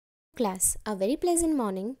class, a very pleasant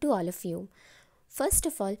morning to all of you. First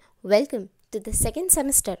of all, welcome to the second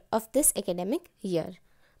semester of this academic year.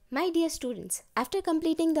 My dear students, after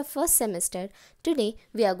completing the first semester, today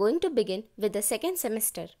we are going to begin with the second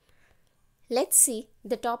semester. Let's see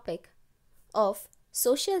the topic of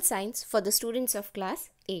social science for the students of class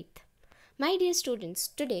 8th. My dear students,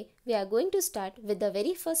 today we are going to start with the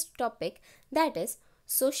very first topic, that is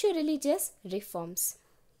socio-religious reforms.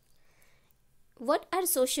 What are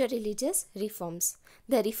socio-religious reforms?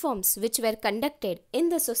 The reforms which were conducted in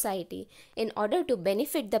the society in order to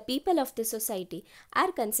benefit the people of the society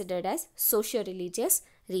are considered as socio-religious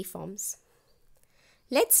reforms.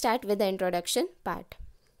 Let's start with the introduction part.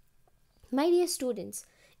 My dear students,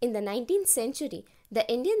 in the 19th century,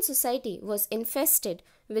 the Indian society was infested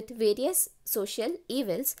with various social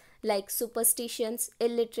evils like superstitions,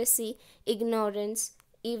 illiteracy, ignorance,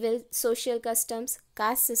 evil social customs,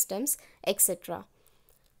 caste systems, etc.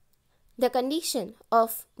 The condition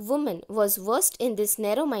of women was worst in this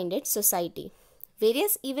narrow-minded society.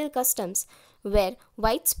 Various evil customs were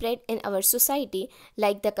widespread in our society,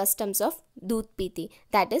 like the customs of doodh piti,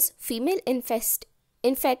 that is female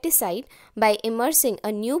infanticide by immersing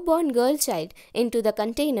a newborn girl child into the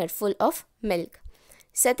container full of milk.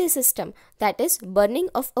 Sati system, that is burning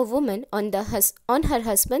of a woman on her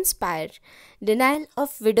husband's pyre, denial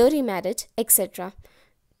of widow remarriage, etc.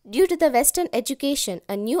 Due to the Western education,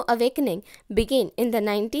 a new awakening began in the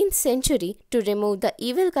 19th century to remove the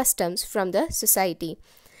evil customs from the society.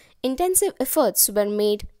 Intensive efforts were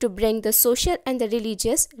made to bring the social and the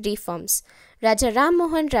religious reforms. Raja Ram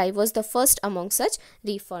Mohan Rai was the first among such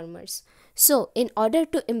reformers. So, in order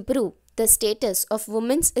to improve the status of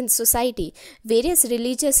women in society, various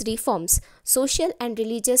religious reforms, social and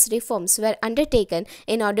religious reforms were undertaken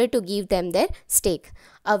in order to give them their stake.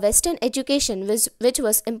 A Western education which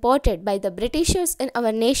was imported by the Britishers in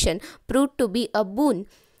our nation proved to be a boon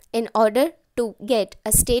in order to get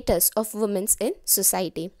a status of women in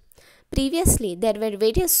society. Previously, there were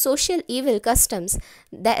various social evil customs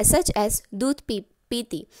such as doodh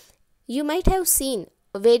piti. You might have seen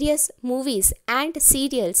various movies and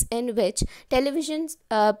serials in which television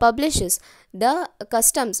publishes the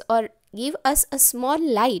customs or give us a small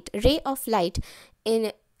ray of light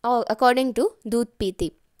according to doodh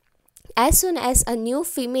piti. As soon as a new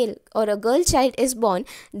female or a girl child is born,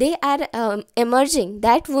 they are emerging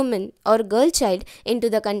that woman or girl child into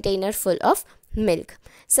the container full of milk.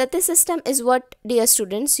 Sati system is what, dear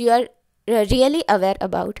students, you are really aware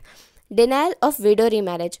about. Denial of widow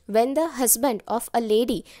remarriage. When the husband of a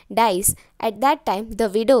lady dies, at that time the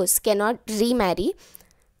widows cannot remarry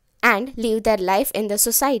and live their life in the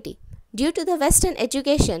society. Due to the Western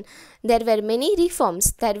education, there were many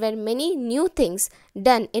reforms, there were many new things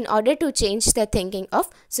done in order to change the thinking of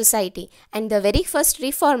society. And the very first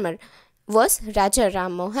reformer was Raja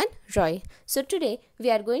Ram Mohan Roy. So today we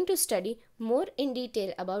are going to study more in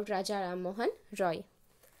detail about Raja Ram Mohan Roy.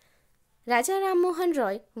 Raja Ram Mohan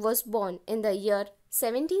Roy was born in the year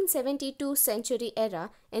 1772 century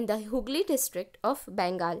era in the Hooghly district of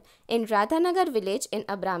Bengal in Radhanagar village in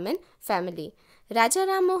a Brahmin family. Raja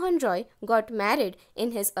Ram Mohan Roy got married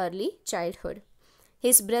in his early childhood.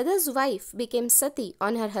 His brother's wife became Sati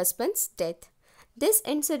on her husband's death. This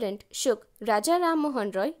incident shook Raja Ram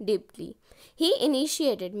Mohan Roy deeply. He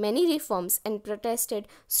initiated many reforms and protested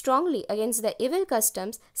strongly against the evil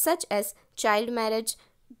customs such as child marriage,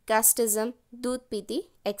 casteism, doodh piti,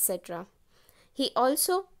 etc.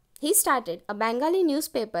 He started a Bengali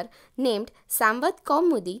newspaper named Samvad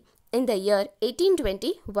Kaumudi in the year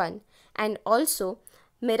 1821 and also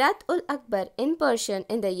Mirat-ul-Akbar in Persian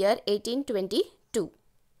in the year 1822.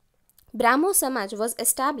 Brahmo Samaj was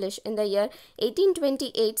established in the year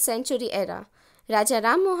 1828 century era. Raja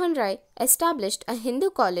Ram Mohan Rai established a Hindu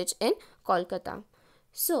college in Kolkata.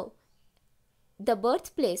 So, the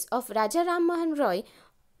birthplace of Raja Ram Mohan Roy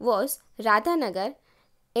was Radhanagar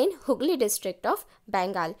in Hooghly district of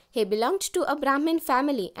Bengal. He belonged to a Brahmin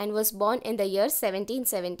family and was born in the year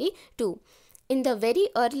 1772. In the very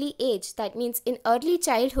early age, that means in early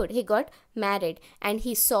childhood, he got married and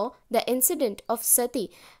he saw the incident of Sati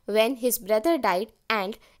when his brother died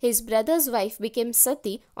and his brother's wife became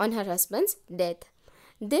Sati on her husband's death.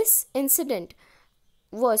 This incident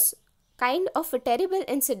was kind of a terrible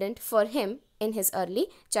incident for him in his early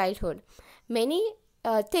childhood. Many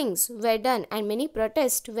things were done and many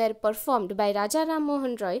protests were performed by Raja Ram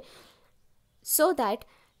Mohan Roy so that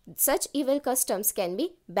such evil customs can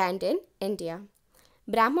be banned in India.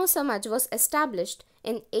 Brahmo Samaj was established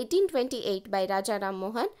in 1828 by Raja Ram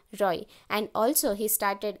Mohan Roy and also he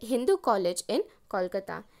started Hindu college in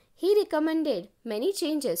Kolkata. He recommended many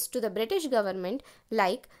changes to the British government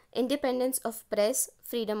like independence of press,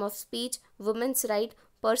 freedom of speech, women's right,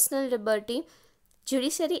 personal liberty,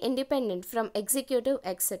 judiciary independent from executive,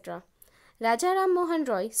 etc. Raja Ram Mohan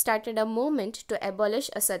Roy started a movement to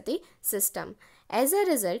abolish a sati system. As a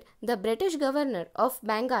result, the British governor of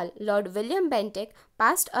Bengal, Lord William Bentinck,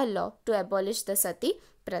 passed a law to abolish the sati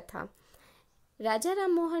pratha. Raja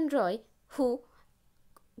Ram Mohan Roy, who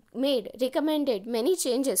recommended many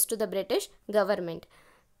changes to the British government.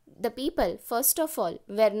 The people, first of all,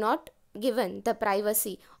 were not given the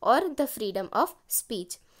privacy or the freedom of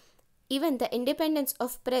speech. Even the independence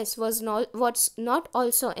of press was not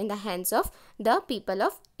also in the hands of the people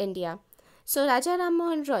of India. So Raja Ram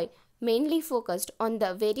Mohan Roy mainly focused on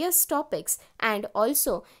the various topics, and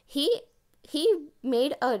also he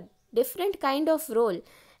made a different kind of role,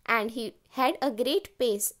 and he had a great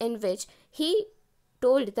pace in which he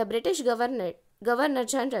told the British Governor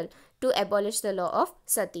General to abolish the law of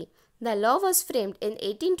sati. The law was framed in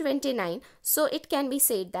 1829, so it can be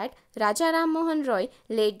said that Raja Ram Mohan Roy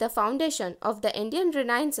laid the foundation of the Indian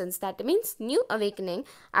Renaissance, that means new awakening,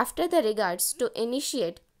 after the regards to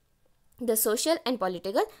initiate the social and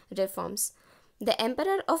political reforms. The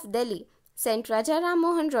Emperor of Delhi sent Raja Ram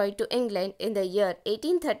Mohan Roy to England in the year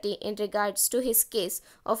 1830 in regards to his case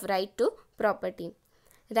of right to property.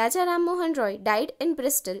 Raja Ram Mohan Roy died in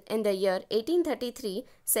Bristol in the year 1833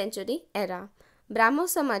 century era. Brahmo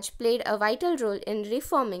Samaj played a vital role in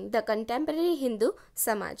reforming the contemporary Hindu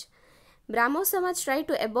Samaj. Brahmo Samaj tried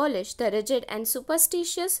to abolish the rigid and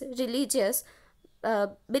superstitious religious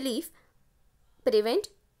belief prevalent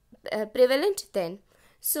then.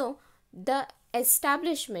 So, the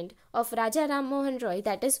establishment of Raja Ram Mohan Roy,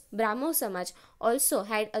 that is Brahmo Samaj, also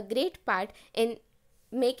had a great part in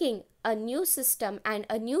making a new system and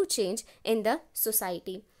a new change in the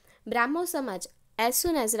society. Brahmo Samaj, as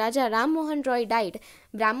soon as Raja Ram Mohan Roy died,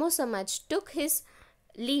 Brahmo Samaj took his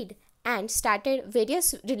lead and started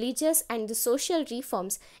various religious and the social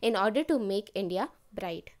reforms in order to make India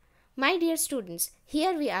bright. My dear students,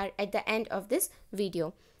 here we are at the end of this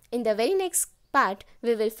video. In the very next part,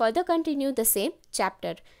 we will further continue the same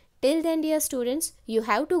chapter. Till then, dear students, you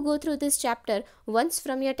have to go through this chapter once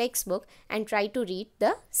from your textbook and try to read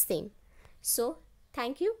the same. So,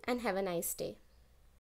 thank you and have a nice day.